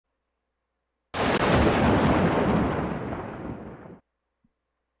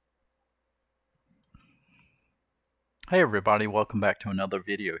Hey everybody, welcome back to another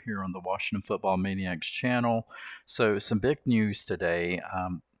video here on the Washington Football Maniacs channel. So some big news today.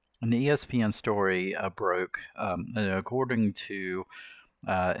 An ESPN story broke, according to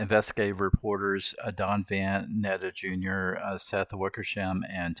investigative reporters Don Van Netta Jr., Seth Wickersham,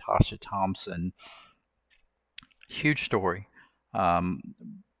 and Tasha Thompson. Huge story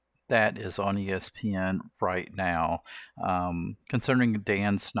that is on ESPN right now concerning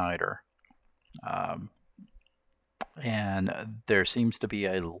Dan Snyder. And there seems to be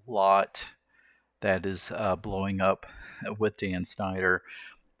a lot that is blowing up with Dan Snyder.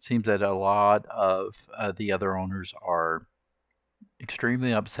 It seems that a lot of the other owners are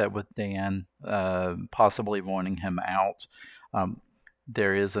extremely upset with Dan, possibly wanting him out.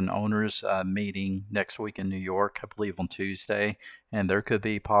 There is an owners meeting next week in New York, I believe on Tuesday, and there could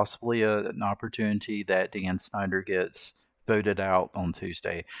be possibly an opportunity that Dan Snyder gets voted out on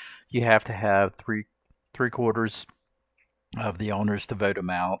Tuesday. You have to have three-quarters of the owners to vote him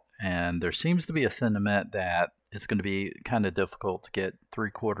out, and there seems to be a sentiment that it's going to be kind of difficult to get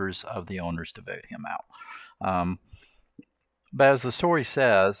three-quarters of the owners to vote him out. But as the story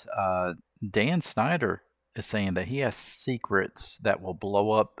says, Dan Snyder is saying that he has secrets that will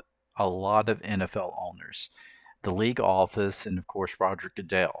blow up a lot of NFL owners, the league office, and of course Roger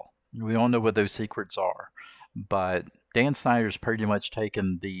Goodell. We don't know what those secrets are, but Dan Snyder's pretty much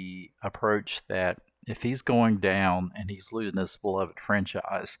taken the approach that if he's going down and he's losing this beloved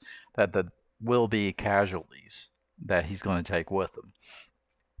franchise, that there will be casualties that he's going to take with him.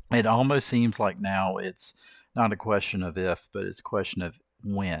 It almost seems like now it's not a question of if, but it's a question of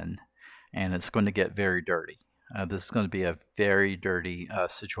when, and it's going to get very dirty. This is going to be a very dirty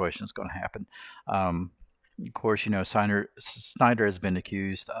situation that's going to happen. Of course, you know, Snyder has been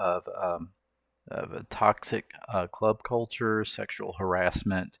accused of a toxic club culture, sexual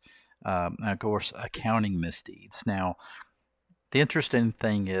harassment, and of course, accounting misdeeds. Now, the interesting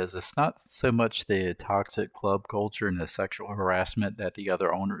thing is, it's not so much the toxic club culture and the sexual harassment that the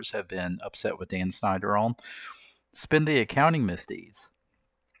other owners have been upset with Dan Snyder on. It's been the accounting misdeeds.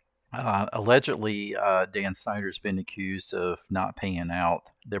 Allegedly, Dan Snyder's been accused of not paying out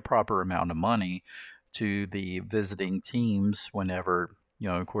the proper amount of money to the visiting teams whenever, you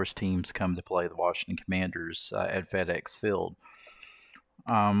know, of course, teams come to play the Washington Commanders at FedEx Field.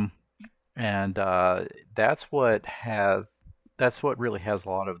 That's what really has a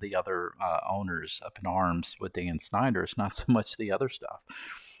lot of the other owners up in arms with Dan Snyder. It's not so much the other stuff,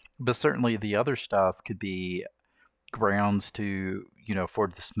 but certainly the other stuff could be grounds to, you know, for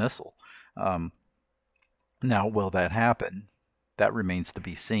dismissal. Now, will that happen? That remains to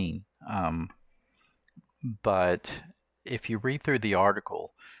be seen. But if you read through the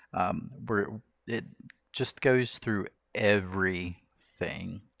article, where it just goes through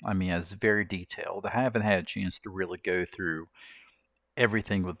everything. I mean, it's very detailed. I haven't had a chance to really go through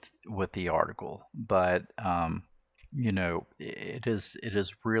everything with the article, but you know, it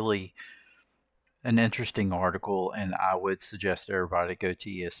is really an interesting article, and I would suggest everybody go to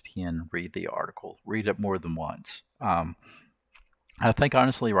ESPN and read the article. Read it more than once. I think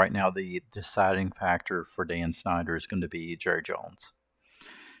honestly, right now, the deciding factor for Dan Snyder is going to be Jerry Jones.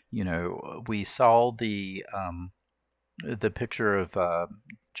 You know, we saw the picture of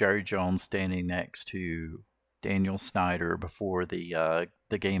Jerry Jones standing next to Daniel Snyder before the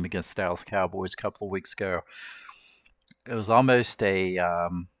game against the Dallas Cowboys a couple of weeks ago. It was almost a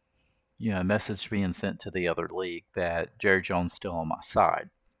you know, message being sent to the other league that Jerry Jones is still on my side.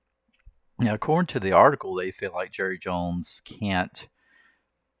 Now, according to the article, they feel like Jerry Jones can't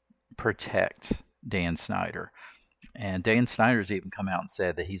protect Dan Snyder. And Dan Snyder's even come out and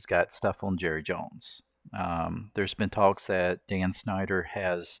said that he's got stuff on Jerry Jones. There's been talks that Dan Snyder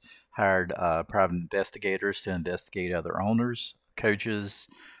has hired private investigators to investigate other owners, coaches,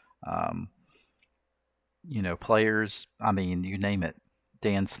 you know, players. I mean, you name it.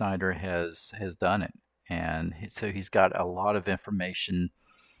 Dan Snyder has done it, and so he's got a lot of information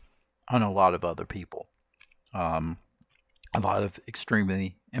on a lot of other people, a lot of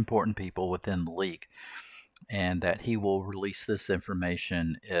extremely important people within the league, and that he will release this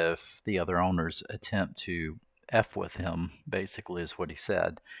information if the other owners attempt to F with him, basically is what he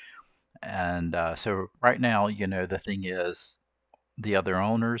said. And so right now, you know, the thing is, the other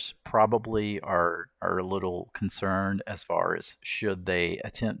owners probably are a little concerned as far as should they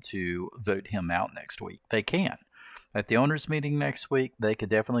attempt to vote him out next week. They can. At the owners meeting next week, they could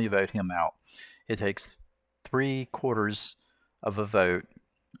definitely vote him out. It takes three-quarters of a vote,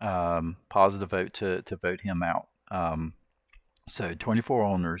 positive vote, to vote him out. So 24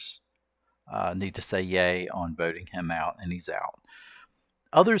 owners need to say yay on voting him out, and he's out.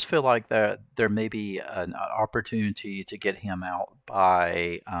 Others feel like there may be an opportunity to get him out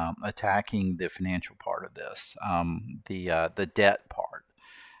by attacking the financial part of this, the debt part.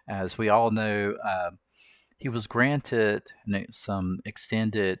 As we all know, he was granted some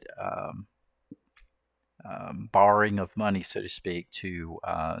extended borrowing of money, so to speak, to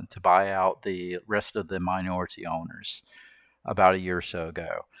buy out the rest of the minority owners about a year or so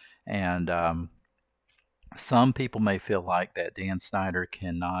ago, and some people may feel like that Dan Snyder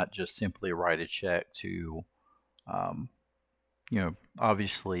cannot just simply write a check to, um,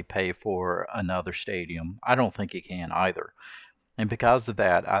 obviously pay for another stadium. I don't think he can either. And because of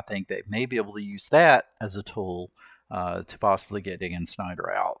that, I think they may be able to use that as a tool to possibly get Dan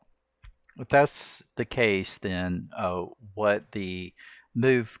Snyder out. If that's the case, then what the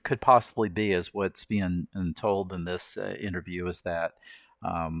move could possibly be is what's being told in this interview is that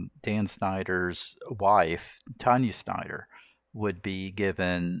Dan Snyder's wife, Tanya Snyder, would be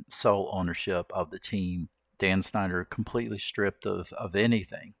given sole ownership of the team. Dan Snyder completely stripped of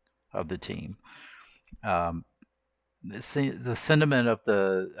anything of the team. The sentiment of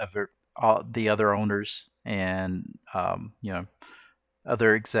the other owners and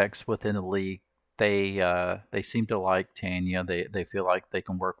other execs within the league, they seem to like Tanya. They feel like they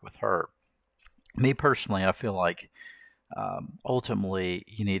can work with her. Me personally, I feel like ultimately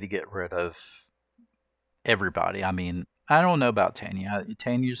you need to get rid of everybody. I mean, I don't know about Tanya.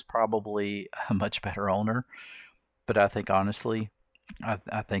 Tanya's probably a much better owner, but I think honestly,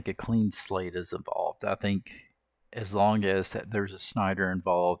 I think a clean slate is involved. I think as long as there's a Snyder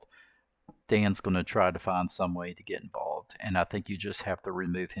involved, Dan's going to try to find some way to get involved. And I think you just have to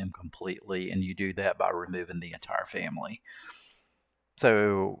remove him completely, and you do that by removing the entire family.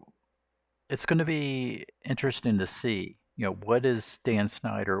 So it's going to be interesting to see, what is Dan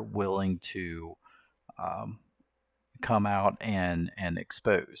Snyder willing to come out and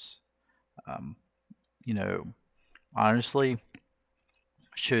expose? Um, honestly,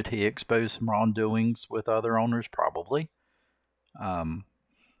 should he expose some wrongdoings with other owners? Probably.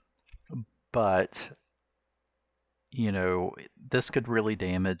 But, this could really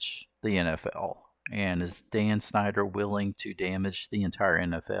damage the NFL. And is Dan Snyder willing to damage the entire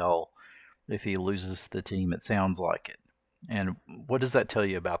NFL if he loses the team? It sounds like it. And what does that tell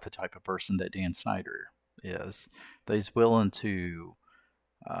you about the type of person that Dan Snyder is? That he's willing to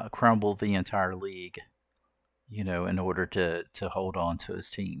crumble the entire league, in order to hold on to his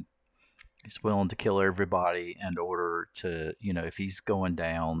team. He's willing to kill everybody in order to, if he's going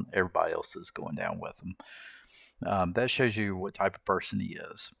down, everybody else is going down with him. That shows you what type of person he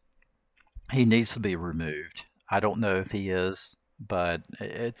is. He needs to be removed. I don't know if he is, but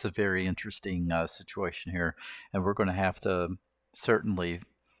it's a very interesting situation here, and we're going to have to certainly,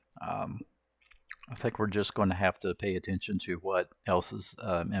 I think we're just going to have to pay attention to what else is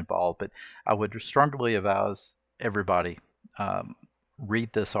involved. But I would strongly advise everybody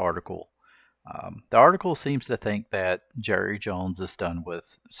read this article. The article seems to think that Jerry Jones is done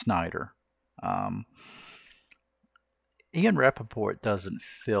with Snyder. Ian Rappaport doesn't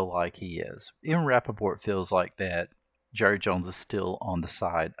feel like he is. Ian Rappaport feels like that Jerry Jones is still on the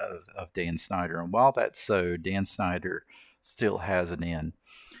side of Dan Snyder. And while that's so, Dan Snyder still has an in.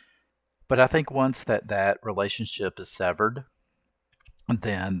 But I think once that relationship is severed,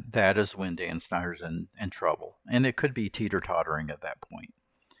 then that is when Dan Snyder's in trouble. And it could be teeter-tottering at that point.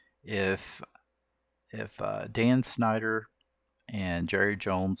 If Dan Snyder and Jerry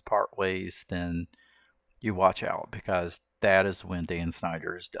Jones part ways, then you watch out, because that is when Dan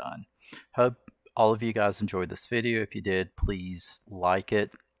Snyder is done. Hope all of you guys enjoyed this video. If you did, please like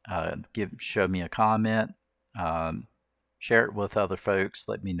it, show me a comment, share it with other folks.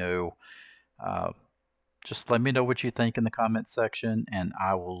 Let me know. Just let me know what you think in the comment section, and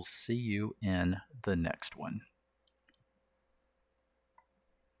I will see you in the next one.